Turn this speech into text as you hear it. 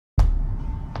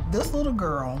This little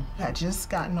girl had just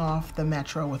gotten off the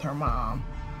metro with her mom.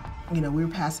 You know, we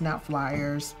were passing out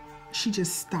flyers. She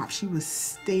just stopped. She was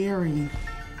staring.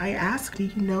 I asked, do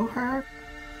you know her?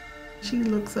 She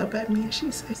looks up at me and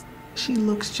she says, she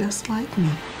looks just like me.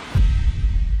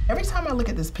 Every time I look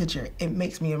at this picture, it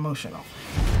makes me emotional.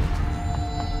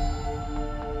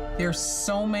 There's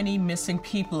so many missing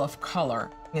people of color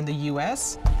in the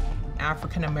U.S.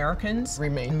 African Americans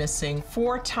remain missing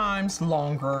 4 times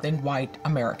longer than white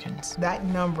Americans. That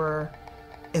number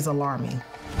is alarming.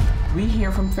 We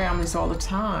hear from families all the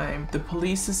time, the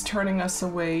police is turning us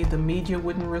away, the media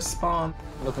wouldn't respond.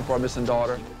 Looking for a missing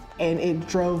daughter. And it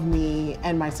drove me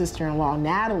and my sister-in-law,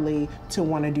 Natalie, to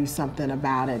want to do something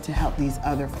about it to help these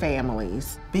other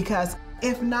families. Because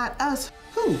if not us,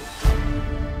 who?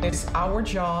 It's our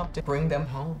job to bring them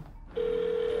home.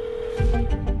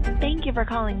 Thank you for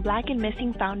calling Black and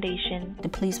Missing Foundation. The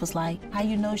police was like, how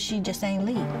you know she just ain't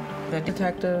leave? The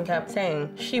detective kept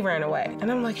saying she ran away.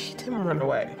 And I'm like, she didn't run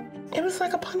away. It was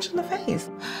like a punch in the face.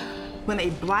 When a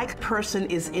Black person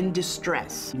is in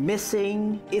distress,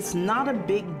 missing, it's not a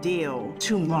big deal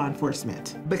to law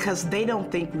enforcement because they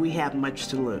don't think we have much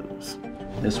to lose.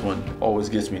 This one always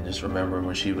gets me just remembering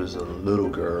when she was a little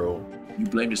girl. You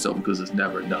blame yourself because it's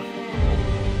never done.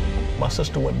 My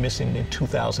sister went missing in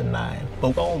 2009,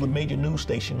 but all the major news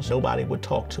stations, nobody would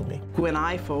talk to me. Gwen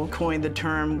Ifill coined the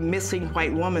term missing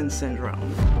white woman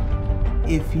syndrome.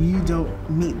 If you don't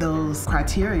meet those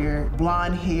criteria,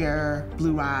 blonde hair,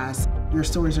 blue eyes, your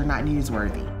stories are not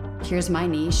newsworthy. Here's my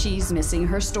niece. She's missing.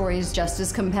 Her story is just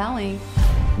as compelling.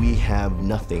 We have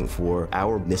nothing for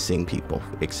our missing people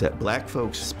except Black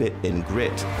folks, spit, and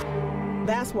grit.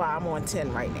 That's why I'm on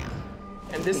 10 right now.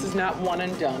 And this is not one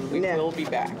and done. We will be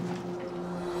back.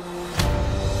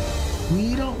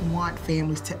 We don't want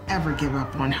families to ever give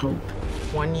up on hope.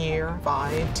 1 year,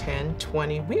 5, 10,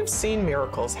 20, we have seen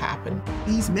miracles happen.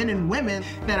 These men and women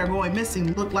that are going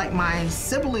missing look like my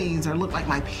siblings or look like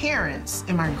my parents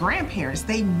and my grandparents.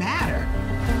 They matter.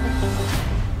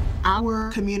 Our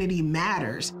community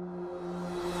matters.